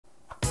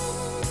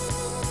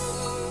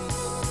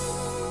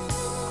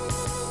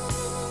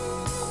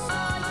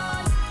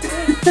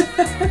Hey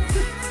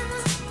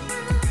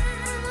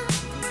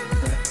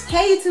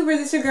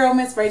YouTubers, it's your girl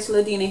Miss Rachel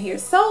Adina here.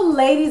 So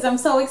ladies, I'm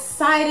so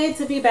excited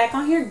to be back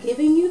on here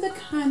giving you the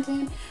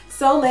content.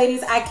 So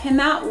ladies, I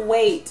cannot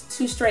wait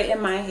to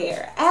straighten my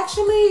hair.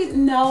 Actually,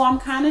 no, I'm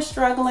kind of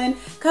struggling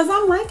because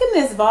I'm liking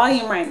this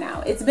volume right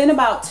now. It's been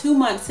about 2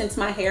 months since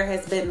my hair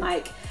has been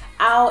like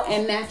out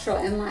and natural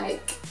and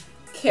like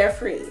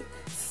carefree.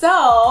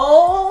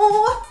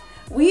 So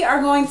we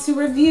are going to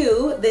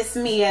review this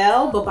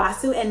Mielle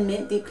Babassu and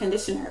Mint Deep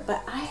Conditioner.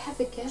 But I have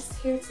a guest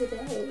here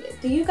today.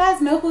 Do you guys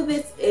know who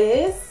this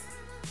is?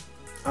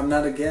 I'm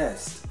not a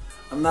guest.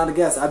 I'm not a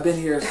guest. I've been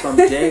here from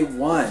day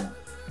one.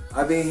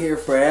 I've been here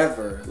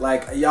forever.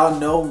 Like, y'all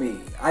know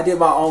me. I did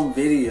my own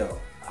video.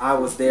 I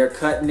was there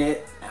cutting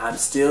it. I'm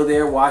still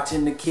there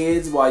watching the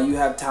kids while you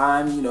have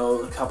time, you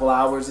know, a couple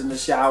hours in the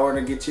shower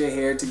to get your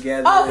hair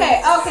together.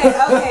 Okay.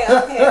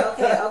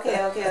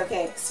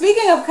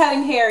 Speaking of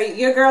cutting hair,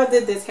 your girl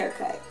did this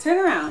haircut. Turn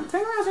around, show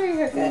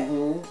your haircut.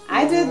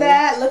 I did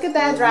that. Look at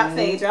that drop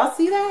fade. Y'all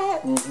see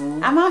that?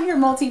 I'm out here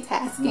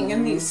multitasking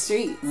in these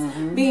streets.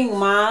 Being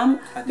mom,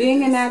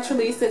 being a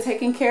naturalista,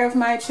 taking care of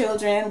my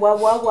children,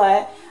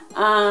 what.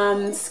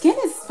 Skin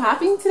is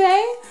popping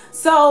today,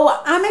 so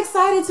I'm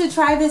excited to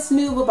try this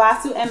new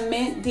Babassu and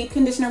Mint Deep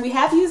Conditioner. We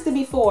have used it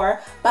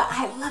before, but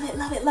I love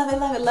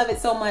it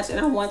so much, and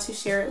I want to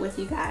share it with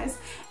you guys.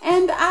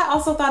 And I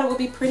also thought it would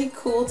be pretty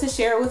cool to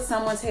share it with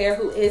someone's hair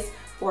who is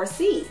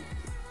 4C.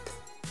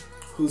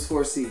 Who's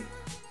 4C?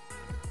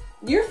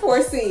 You're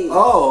 4C.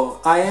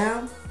 Oh, I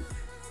am?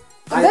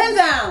 Bend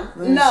down.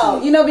 No,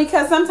 you know,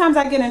 because sometimes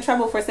I get in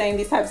trouble for saying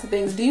these types of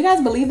things. Do you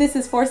guys believe this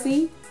is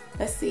 4C?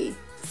 Let's see.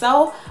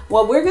 So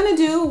what we're going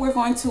to do, we're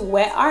going to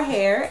wet our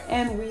hair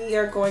and we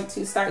are going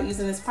to start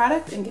using this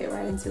product and get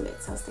right into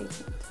it. So stay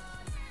tuned.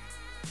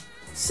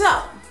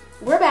 So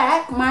we're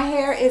back. My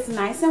hair is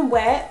nice and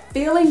wet,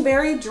 feeling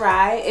very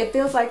dry. It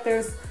feels like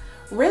there's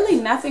really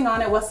nothing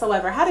on it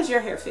whatsoever. How does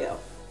your hair feel?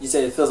 You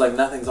said it feels like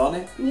nothing's on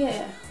it?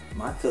 Yeah.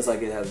 Mine feels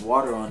like it has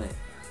water on it.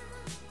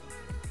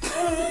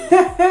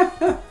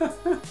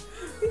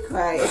 Be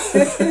quiet.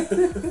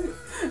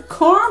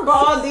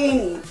 Cornball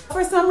Dini.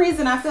 For some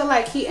reason, I feel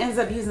like he ends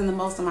up using the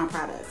most of my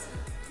products.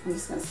 I'm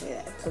just gonna say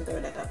that. So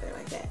throw that up there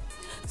like that.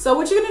 So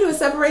what you're gonna do is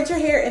separate your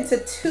hair into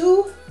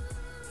 2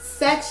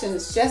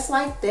 sections, just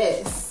like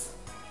this.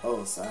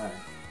 Oh, sorry.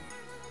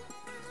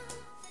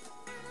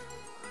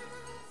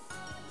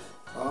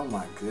 Oh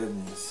my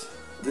goodness.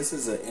 This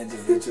is an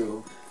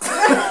individual.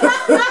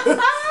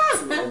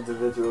 It's an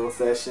individual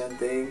session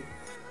thing.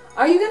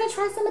 Are you gonna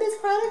try some of this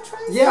product?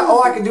 Yeah,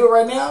 oh, I can do it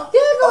right now?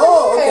 Yeah, go ahead.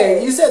 Oh,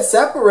 okay. You said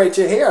separate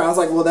your hair. I was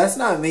like, well, that's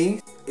not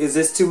me. Is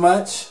this too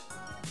much?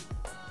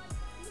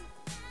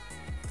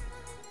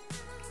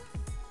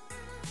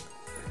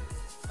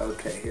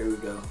 Okay, here we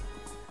go.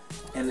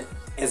 And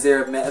is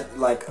there a method,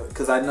 like,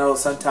 because I know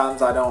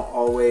sometimes I don't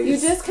always. You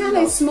just kind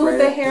of smooth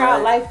the hair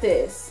out like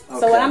this. Okay.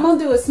 So what I'm gonna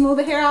do is smooth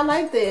the hair out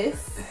like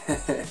this.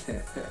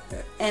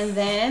 And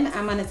then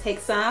I'm gonna take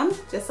some,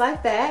 just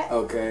like that.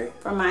 Okay.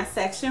 From my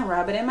section,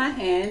 rub it in my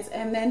hands,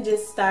 and then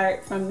just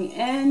start from the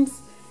ends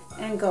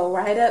and go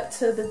right up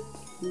to the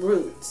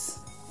roots.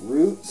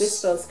 Roots. This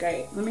feels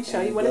great. Let me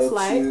show you what it's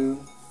like. To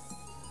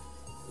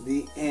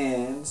the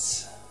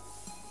ends.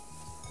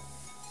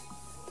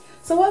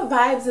 So what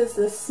vibes is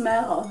the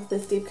smell of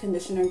this deep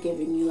conditioner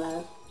giving you,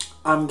 love?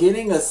 I'm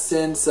getting a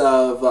sense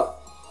of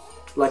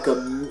like a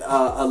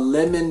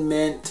lemon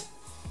mint.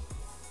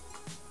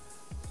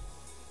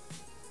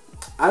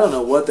 I don't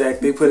know what the heck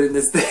they put in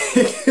this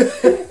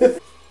thing.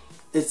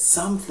 It's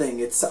something.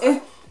 It's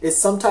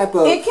some type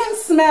of. It can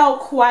smell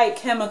quite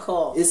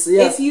chemical.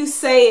 Yeah. If you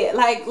say it,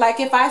 like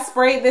if I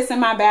sprayed this in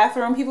my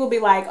bathroom, people be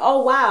like,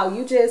 "Oh wow,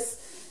 you just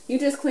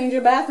cleaned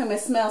your bathroom. It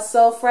smells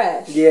so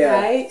fresh." Yeah,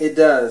 right? It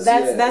does.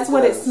 That's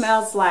what it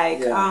smells like.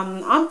 Yeah.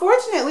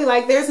 Unfortunately,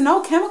 like there's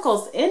no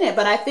chemicals in it,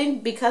 but I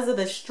think because of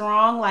the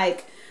strong,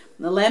 like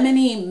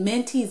lemony,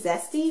 minty,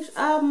 zesty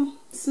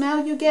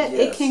smell you get,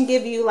 it can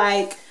give you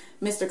like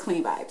Mr.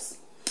 Clean vibes.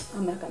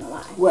 I'm not gonna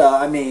lie. Well,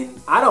 I mean,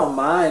 I don't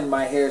mind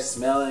my hair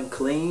smelling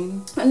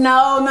clean.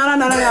 No.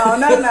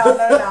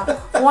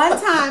 One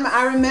time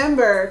I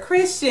remember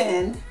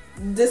Christian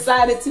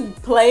decided to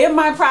play in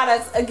my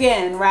products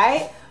again,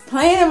 right?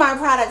 Playing in my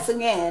products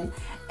again.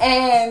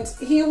 And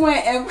he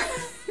went and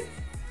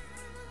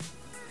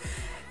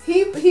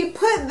he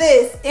put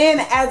this in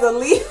as a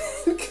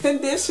leave-in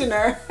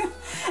conditioner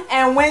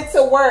and went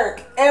to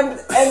work and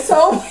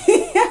told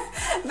me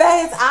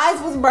that his eyes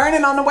was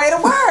burning on the way to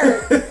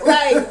work.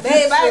 Like,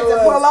 babe, I had to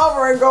pull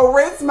over and go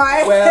rinse my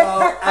hair.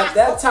 Well, at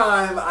that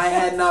time, I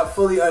had not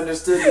fully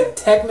understood the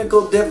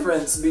technical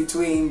difference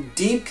between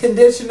deep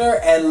conditioner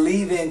and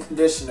leave-in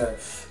conditioner.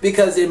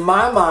 Because in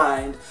my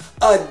mind,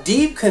 a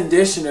deep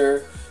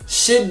conditioner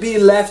should be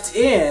left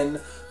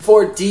in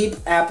for deep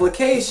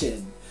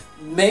application.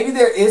 Maybe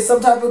there is some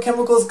type of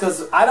chemicals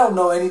because I don't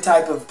know any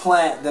type of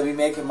plant that be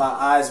making my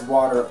eyes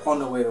water on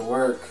the way to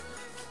work.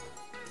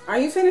 Are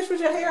you finished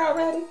with your hair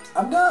already?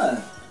 I'm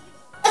done.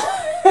 Put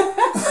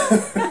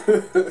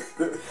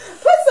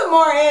some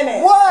more in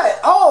it. What?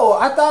 Oh,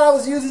 I thought I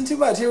was using too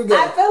much. Here we go.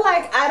 I feel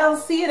like I don't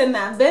see it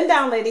enough. Bend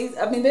down, ladies.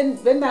 I mean,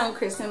 bend down,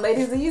 Christian.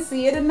 Ladies, do you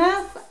see it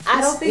enough? I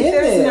don't think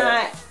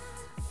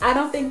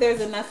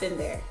there's enough in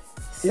there.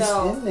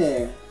 So, it's in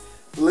there.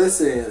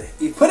 Listen,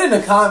 you put in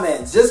the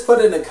comments. Just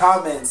put in the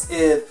comments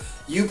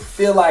if you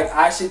feel like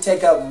I should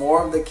take up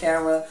more of the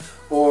camera,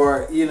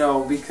 or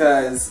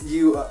because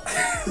you.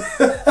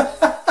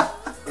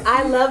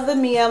 I love the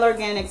Mielle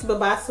Organics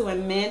Babassu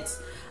and Mint.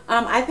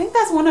 I think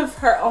that's one of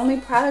her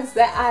only products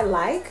that I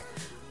like.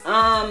 We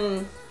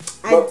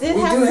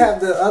do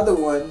have the other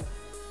one.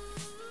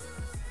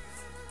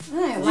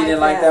 You didn't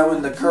like that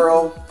one, the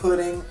curl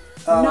pudding?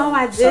 No,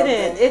 I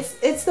didn't.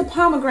 It's the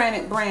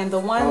pomegranate brand, the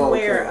one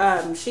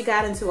where she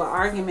got into an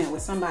argument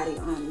with somebody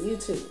on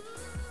YouTube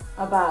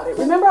about it.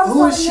 Remember I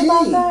was talking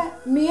about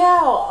that?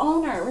 Mielle,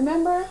 owner,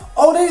 remember?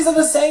 Oh, these are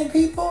the same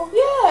people?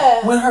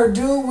 Yeah. When her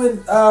dude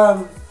went,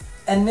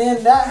 and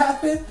then that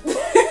happened?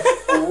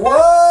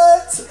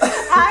 What?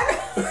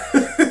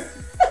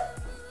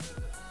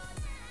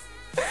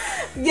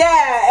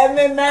 Yeah, and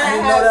then that I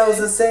didn't know that was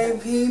the same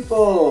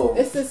people.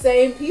 It's the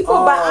same people,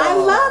 but I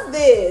love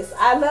this.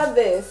 I love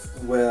this.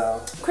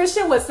 Well,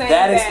 Christian was saying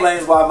that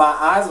explains why my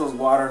eyes was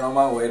watering on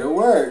my way to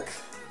work.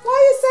 Why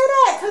you say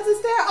that? Because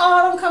it's there.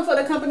 Oh, don't come for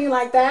the company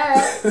like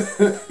that.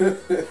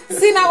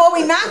 See, now what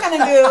we not going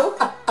to do...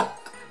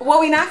 What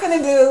we're not going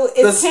to do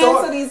is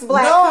cancel these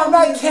black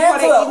companies before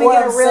they even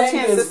get a real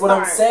chance to start. What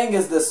I'm saying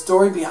is the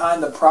story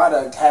behind the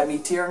product had me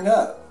tearing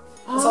up.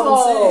 That's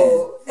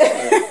all I'm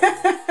saying.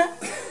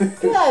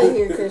 Get out of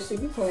here,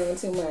 Christian. You're playing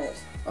too much.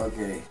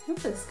 Okay.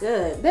 It looks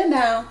good. Then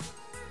now.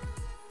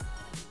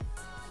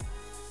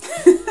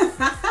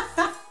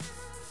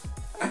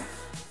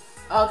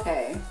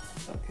 Okay.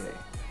 Okay.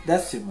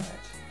 That's too much.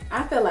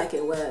 I feel like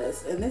it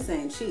was. And this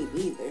ain't cheap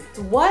either.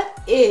 What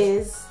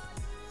is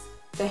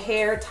the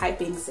hair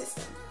typing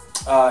system?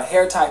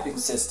 Hair typing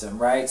system,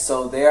 right?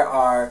 So there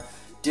are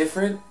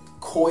different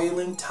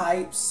coiling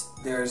types.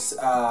 There's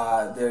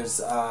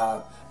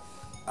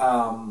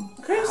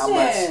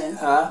Christian,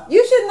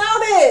 you should know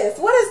this.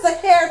 What is the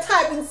hair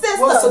typing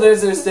system? Well, so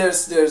there's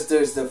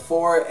the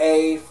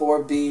 4a,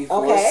 4b,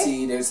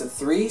 4c. There's a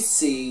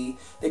 3c.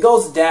 It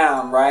goes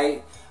down,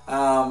 right?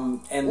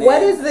 And then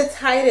what is the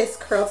tightest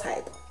curl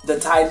type? The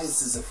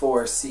tightest is a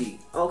 4c.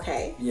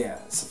 Okay. Yeah,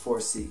 it's a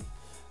 4c,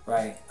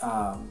 right?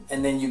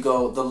 And then you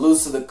go, the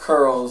looser the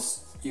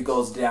curls, you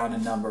goes down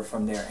in number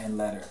from there in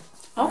letter.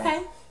 Right?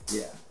 Okay.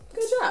 Yeah.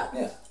 Good job.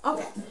 Yeah.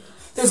 Okay.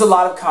 There's a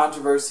lot of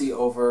controversy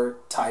over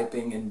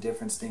typing and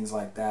different things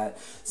like that.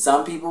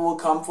 Some people will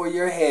come for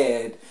your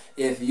head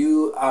if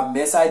you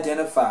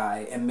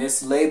misidentify and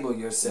mislabel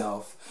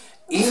yourself.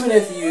 Even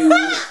if you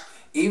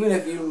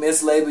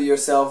mislabel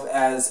yourself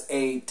as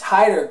a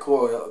tighter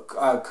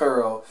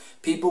curl,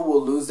 people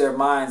will lose their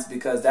minds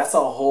because that's a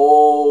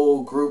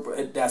whole group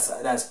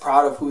that's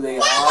proud of who they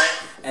are,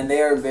 and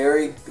they are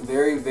very,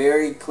 very,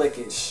 very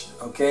cliquish.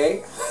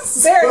 Okay.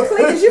 Very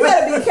cliquish. You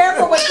better be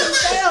careful what you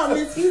say on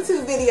this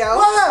YouTube video.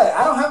 What?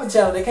 I don't have a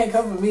channel. They can't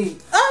come for me.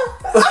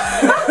 Why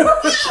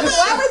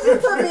would you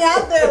put me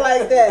out there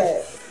like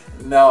that?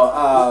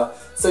 No.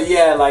 So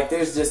yeah, like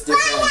there's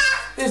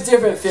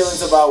different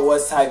feelings about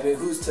what type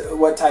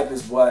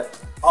is what.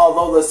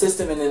 Although the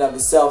system in and of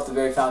itself, the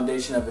very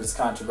foundation of it is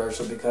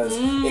controversial because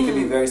it can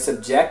be very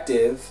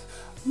subjective.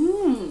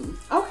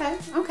 Okay.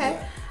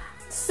 Yeah.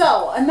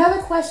 So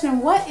another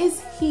question: what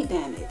is heat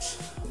damage?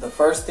 The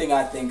first thing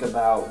I think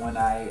about when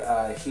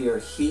I hear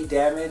heat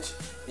damage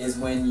is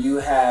when you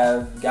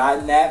have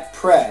gotten that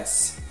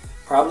press,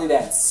 probably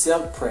that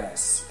silk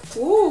press.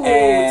 Ooh,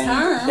 and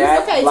terms.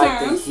 That, okay, like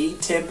terms. The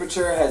heat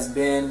temperature has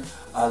been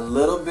a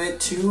little bit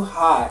too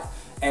hot,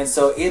 and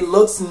so it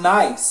looks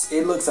nice.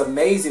 It looks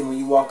amazing when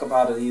you walk up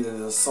out of either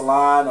the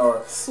salon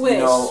or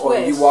or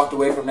you walked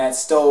away from that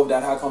stove,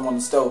 that hot comb on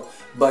the stove.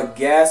 But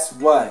guess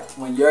what?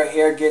 When your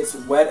hair gets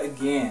wet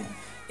again,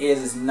 it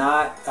is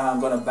not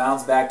going to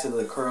bounce back to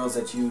the curls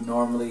that you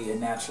normally and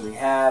naturally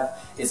have.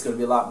 It's going to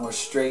be a lot more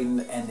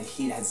straightened, and the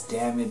heat has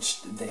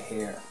damaged the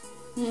hair.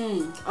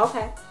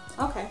 Okay.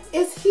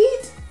 Is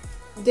heat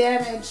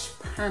damage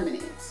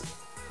permanent?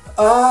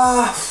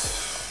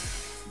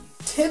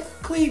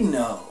 Typically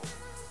no.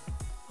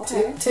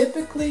 Okay.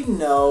 Typically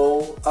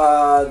no.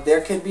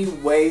 There can be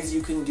ways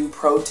you can do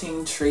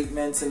protein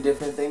treatments and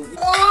different things.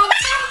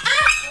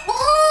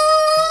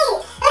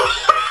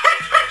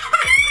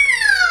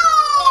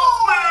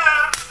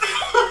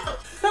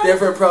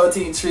 Different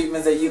protein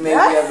treatments that you may be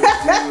able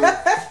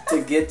to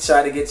do to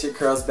try to get your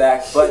curls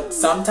back, but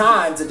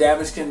sometimes the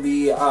damage can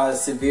be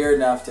severe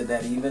enough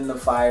that even the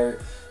fire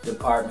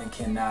department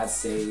cannot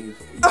save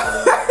your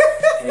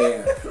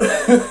hair.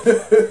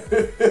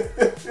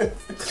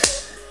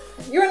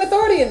 You're an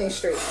authority in these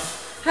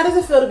streets. How does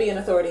it feel to be an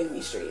authority in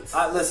these streets?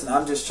 Listen,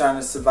 I'm just trying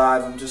to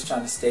survive. I'm just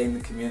trying to stay in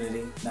the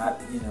community,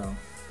 not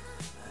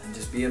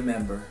just be a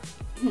member.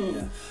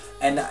 Yeah.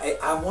 And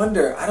I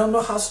wonder, I don't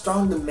know how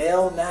strong the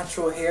male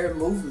natural hair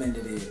movement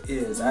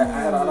is.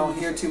 I don't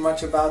hear too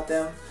much about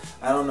them.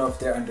 I don't know if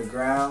they're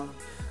underground.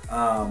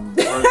 or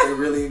if they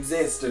really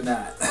exist or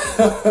not.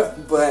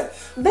 But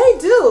they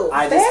do.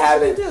 I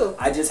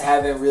just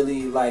haven't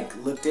really like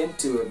looked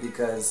into it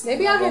because they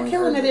be out here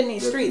killing it in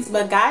these streets.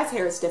 But guys'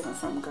 hair is different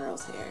from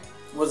girls' hair.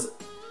 What is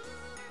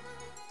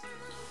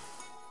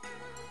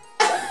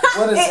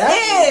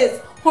it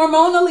is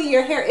hormonally,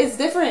 your hair is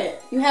different.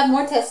 You have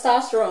more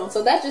testosterone,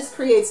 so that just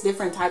creates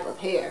different type of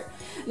hair.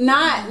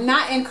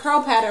 Not in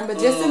curl pattern, but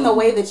just in the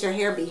way that your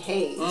hair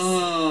behaves.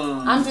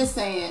 I'm just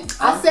saying.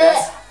 I said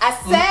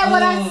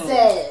what I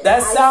said.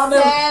 That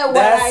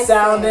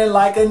sounded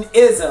like an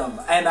ism,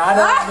 and I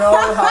don't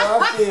know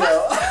how I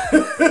feel.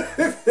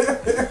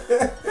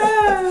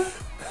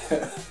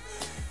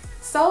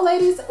 So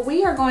ladies,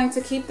 we are going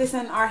to keep this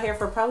in our hair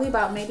for probably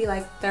about maybe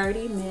like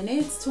 30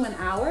 minutes to an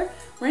hour.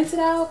 Rinse it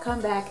out,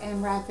 come back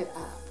and wrap it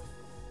up.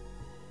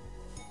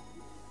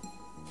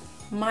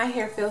 My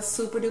hair feels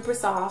super duper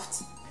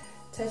soft.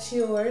 Touch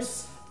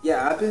yours.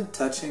 Yeah, I've been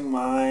touching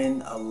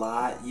mine a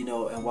lot, you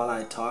know, and while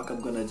I talk,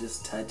 I'm gonna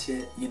just touch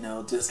it, you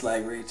know, just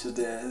like Rachel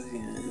does.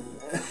 You know.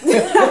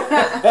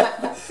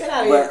 Get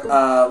out of here.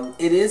 But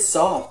it is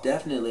soft,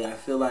 definitely. I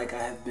feel like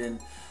I have been.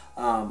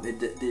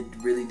 It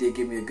really did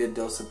give me a good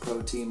dose of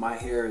protein. My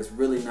hair is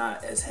really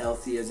not as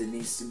healthy as it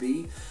needs to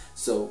be,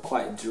 so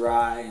quite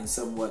dry and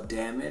somewhat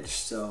damaged.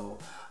 So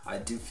I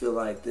do feel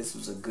like this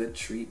was a good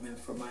treatment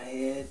for my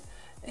head,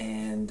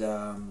 and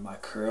my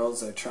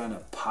curls are trying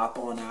to pop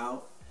on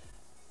out.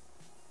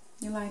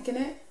 You liking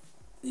it?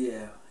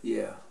 Yeah.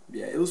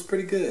 It was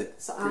pretty good.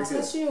 So I'll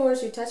touch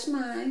yours, you touch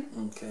mine.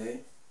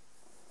 Okay.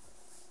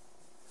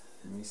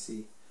 Let me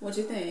see. What'd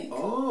you think?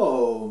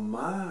 Oh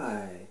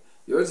my.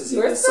 Yours is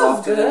even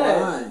softer than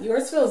mine.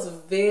 Yours feels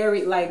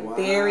very,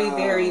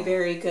 very,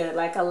 very good.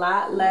 Like a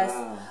lot less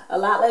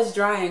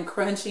dry and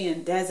crunchy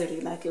and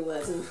deserty like it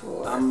was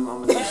before. I'm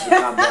gonna need you to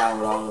calm down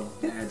with all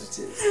of the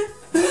adjectives.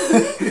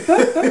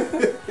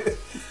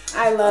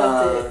 I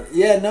loved it.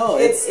 Yeah, no,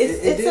 it's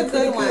a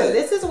good one.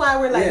 This is why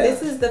we're like,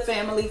 this is the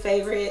family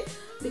favorite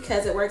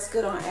because it works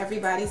good on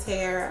everybody's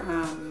hair.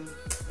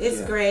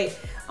 It's great.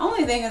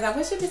 Only thing is, I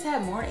wish it just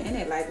had more in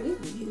it. Like we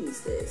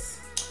used this.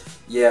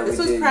 Yeah, this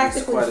we did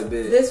use quite a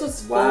bit. This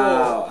was full.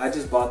 Wow, I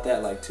just bought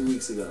that like 2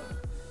 weeks ago,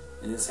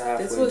 and it's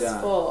halfway down. This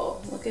was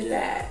full. Look at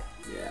that.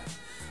 Yeah,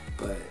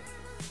 but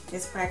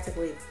it's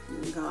practically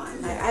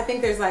gone. Like, I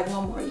think there's like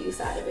one more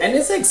use out of it. And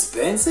it's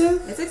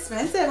expensive. It's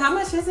expensive. How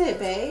much is it,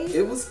 babe?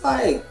 It was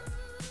like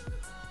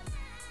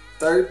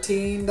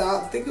 $13.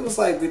 I think it was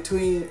like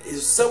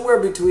somewhere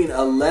between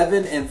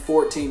 $11 and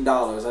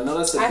 $14. I know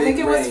that's a big range. I think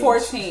it was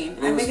 14. I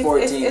think it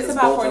was 14. It's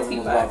about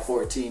 14 bucks.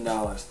 About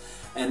 $14.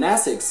 And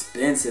that's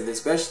expensive,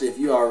 especially if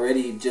you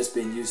already just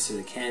been used to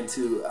the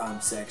Cantu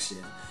section.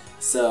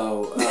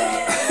 So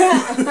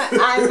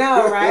I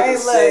know, right?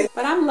 Look,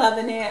 but I'm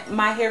loving it.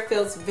 My hair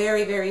feels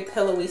very, very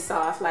pillowy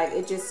soft. Like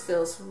it just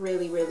feels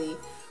really, really,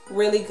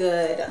 really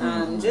good.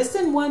 Just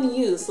in one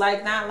use.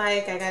 Like not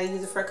like I gotta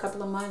use it for a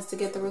couple of months to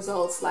get the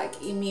results.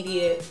 Like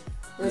immediate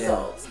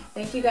results.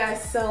 Thank you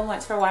guys so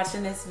much for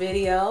watching this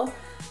video.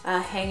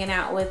 Hanging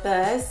out with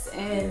us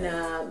and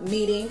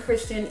meeting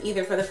Christian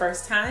either for the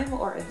first time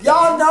or again.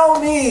 Y'all know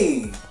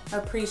me.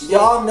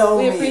 Y'all know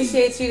me. We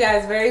appreciate you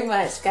guys very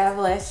much. God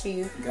bless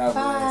you. God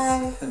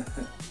bless. Bye.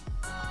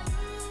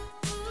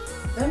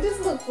 Don't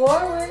just look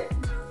forward.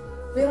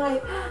 Be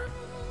like, I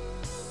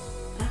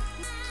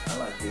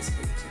like this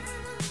picture.